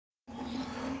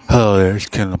Hello there, it's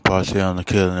Ken Parts here on the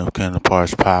Killing of Ken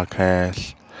Parts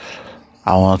podcast.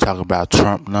 I want to talk about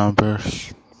Trump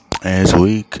numbers and his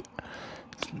week.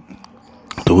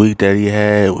 The week that he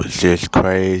had was just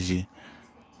crazy.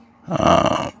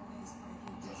 I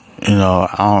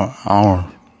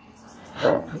don't.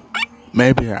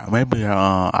 Maybe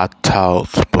I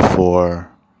talked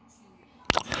before.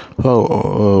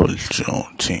 Oh,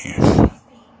 Juneteenth,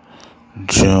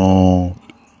 June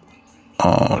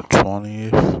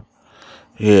 20th.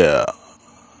 Yeah,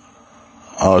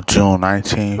 June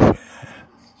 19th.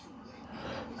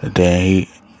 And then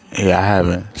I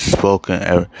haven't spoken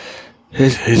ever.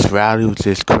 His rally was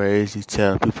just crazy,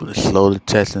 telling people to slow the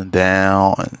testing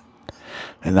down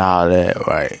and all that,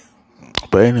 right?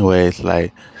 But anyways,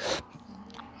 like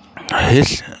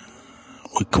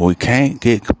we can't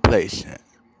get complacent,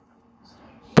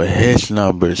 but his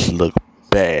numbers look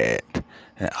bad,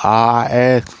 and all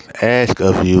I ask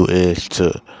of you is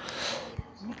to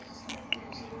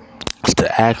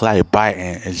act like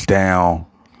Biden is down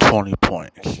 20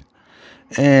 points,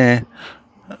 and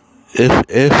if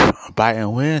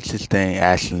Biden wins this thing,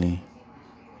 actually,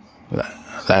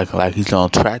 like he's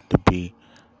on track to be,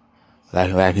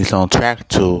 like he's on track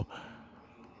to,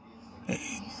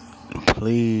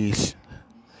 please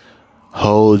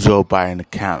hold Joe Biden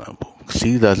accountable, because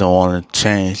he doesn't want to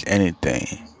change anything.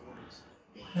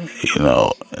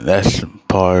 That's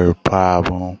part of the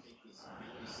problem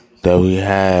that we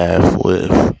have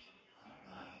with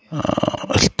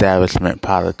establishment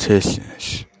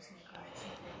politicians.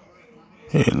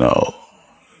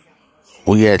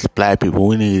 We as black people,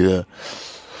 we need to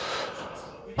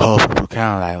hold people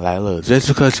accountable. Like, look, just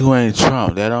because you ain't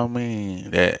Trump, that don't mean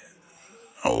that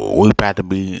we about to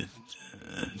be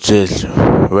just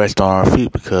rest on our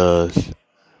feet, because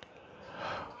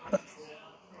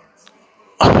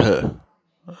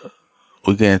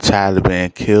we getting tired of being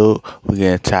killed. We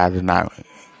getting tired of not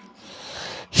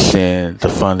seeing the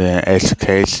funding in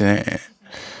education and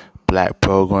black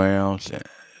programs, and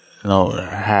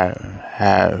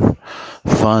have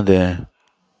funding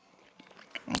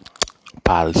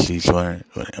policies when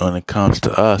it comes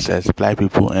to us as black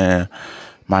people and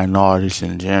minorities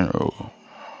in general,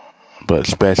 but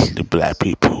especially black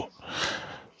people.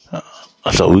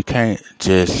 So we can't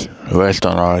just rest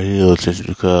on our heels just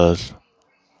because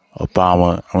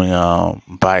Biden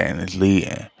is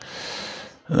leading.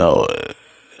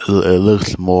 It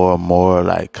looks more and more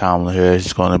like Kamala Harris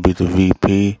is going to be the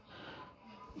VP,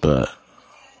 but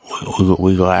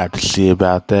we gonna have to see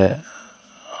about that.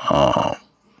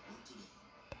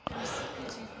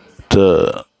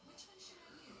 The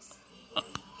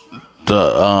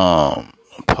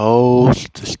polls,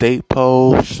 the state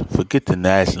polls, forget the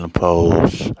national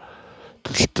polls,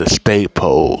 the state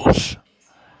polls,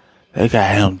 they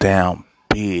got him down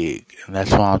big, and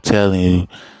that's why I'm telling you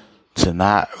to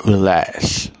not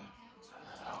relax.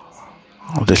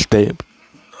 The state,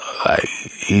 like,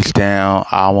 he's down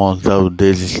almost double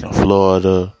digits in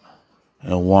Florida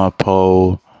in one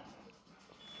poll,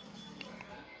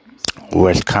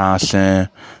 Wisconsin,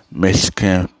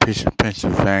 Michigan,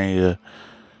 Pennsylvania.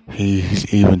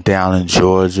 He's even down in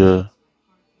Georgia.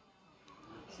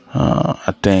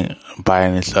 I think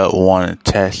Biden is up one in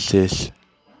Texas.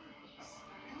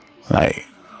 Like,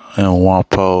 in one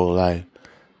poll, like,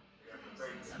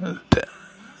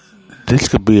 this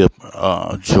could be a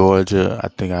Georgia, I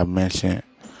think I mentioned.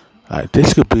 Like,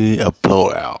 this could be a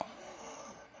blowout.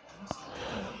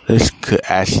 This could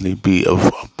actually be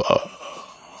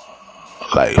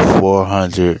like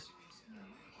 400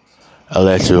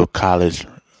 electoral college,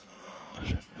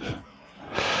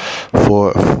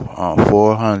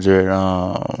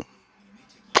 400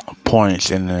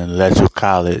 points in the electoral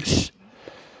college.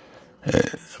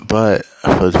 But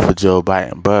for Joe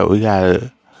Biden, but we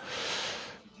gotta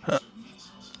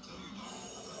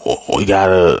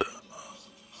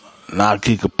not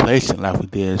get complacent like we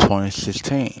did in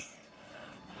 2016.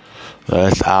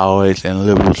 That's always in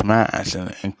liberals' minds,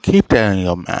 and keep that in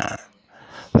your mind.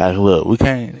 Like, look, we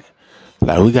gotta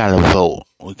vote.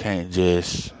 We can't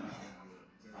just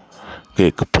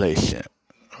get complacent,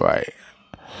 right?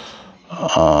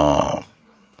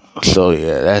 So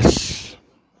yeah,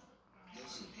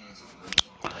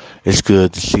 it's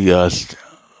good to see us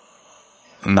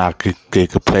not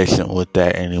get complacent with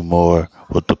that anymore,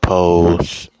 with the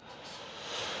polls.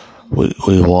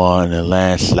 We won the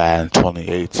landslide in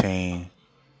 2018,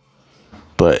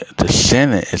 but the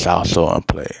Senate is also in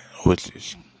play, which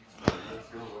is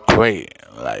great.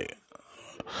 Like,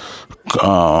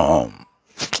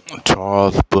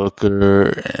 Charles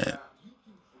Booker,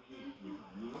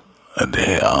 and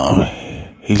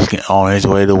he's on his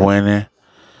way to winning.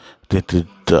 The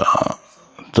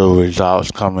the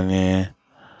results coming in.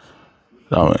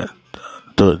 The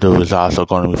results are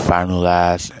going to be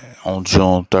finalized on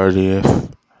June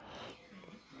 30th.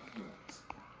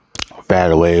 By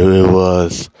the way, it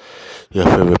was your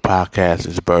favorite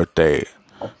podcast's birthday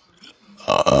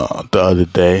the other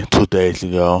day, 2 days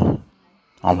ago.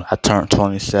 I turned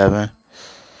 27,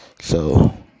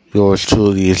 so yours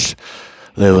truly is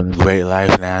living a great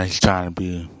life now. He's trying to be,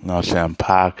 you know what I'm saying,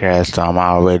 podcast. I'm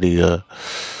already a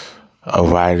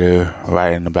writer,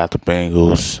 writing about the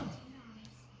Bengals.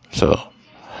 So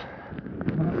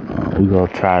we're gonna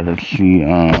try to see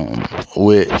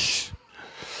which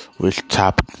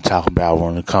topic to talk about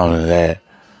when it comes to that.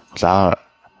 So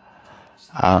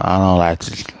I don't like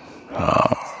to.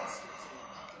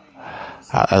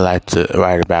 I like to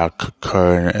write about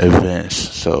current events,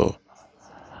 so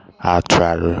I'll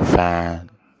try to find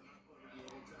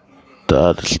the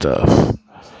other stuff.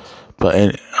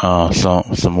 But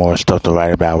some more stuff to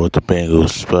write about with the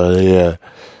Bengals. But yeah,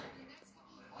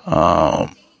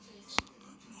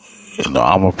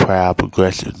 I'm a proud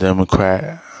progressive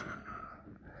Democrat.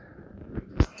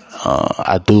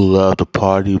 I do love the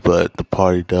party, but the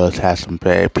party does have some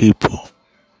bad people.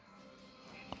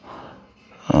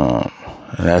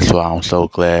 And that's why I'm so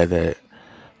glad that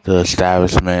the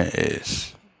establishment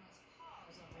is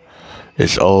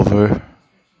over.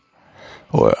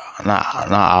 Or not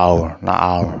our.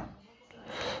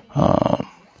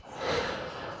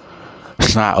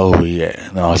 It's not over yet.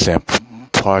 You know what I'm saying?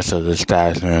 Parts of the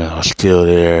establishment are still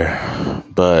there,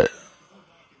 but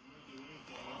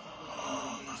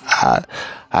I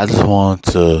just want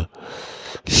to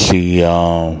see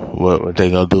what they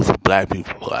gonna do for black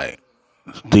people. Like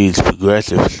these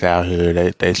progressives out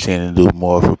here, they seem to do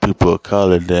more for people of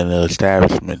color than the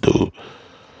establishment do.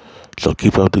 So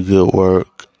keep up the good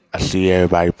work. I see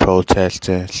everybody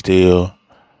protesting still.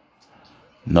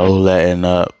 No letting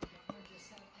up.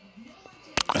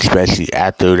 Especially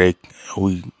after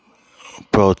we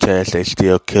protest, they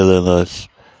still killing us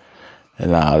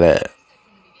and all that.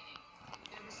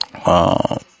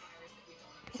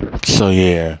 So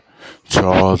yeah,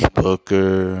 Charles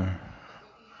Booker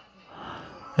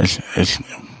is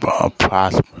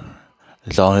prosper.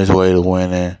 It's on his way to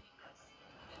winning.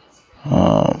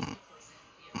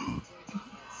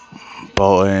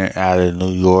 Bolton out of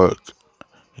New York,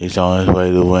 he's on his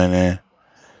way to winning.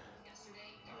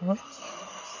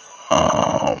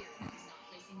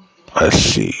 Let's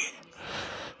see.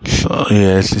 So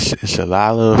yeah, it's a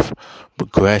lot of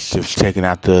progressives taking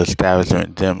out the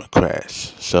establishment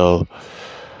Democrats. So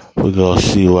we're gonna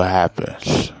see what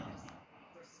happens.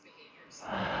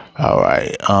 All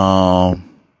right.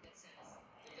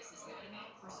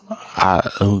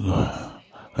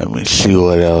 Let me see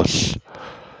what else.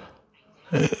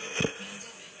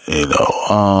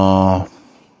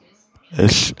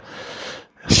 It's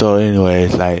so.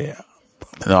 Anyways, like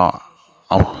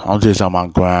I'm just on my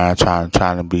grind, trying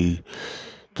to be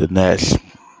the next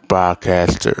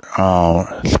broadcaster,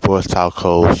 sports talk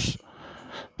host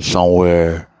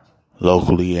somewhere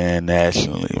locally and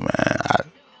nationally,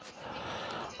 man.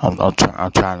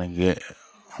 I'm trying to get.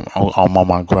 I'm on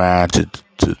my grind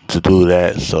to do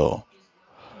that. So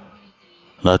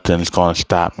nothing's gonna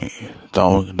stop me.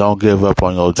 Don't give up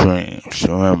on your dreams.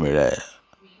 Remember that.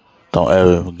 Don't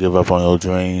ever give up on your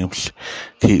dreams.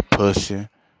 Keep pushing.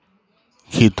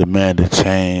 Keep demanding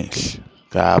change.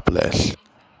 God bless.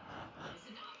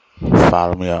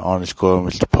 Follow me at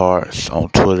 _Mr. Parks on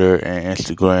Twitter and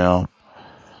Instagram.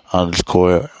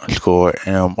 _MRPARKS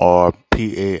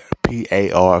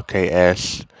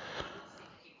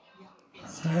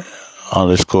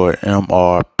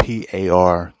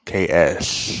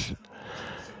 _MRPARKS.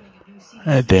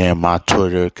 And then my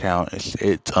Twitter account is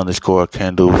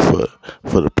 _Kendall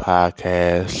for the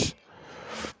podcast.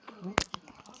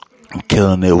 I'm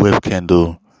killing it with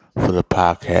Kendall for the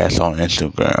podcast on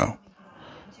Instagram.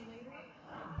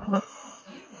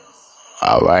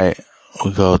 Alright.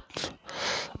 We go.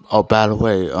 Oh, by the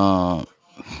way,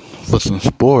 for some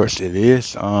sports, it is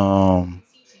some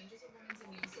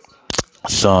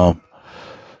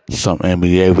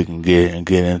NBA we can get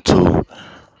into,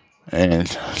 and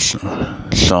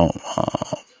some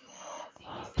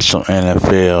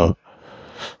NFL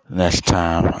next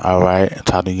time. All right,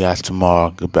 talk to you guys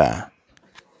tomorrow. Goodbye.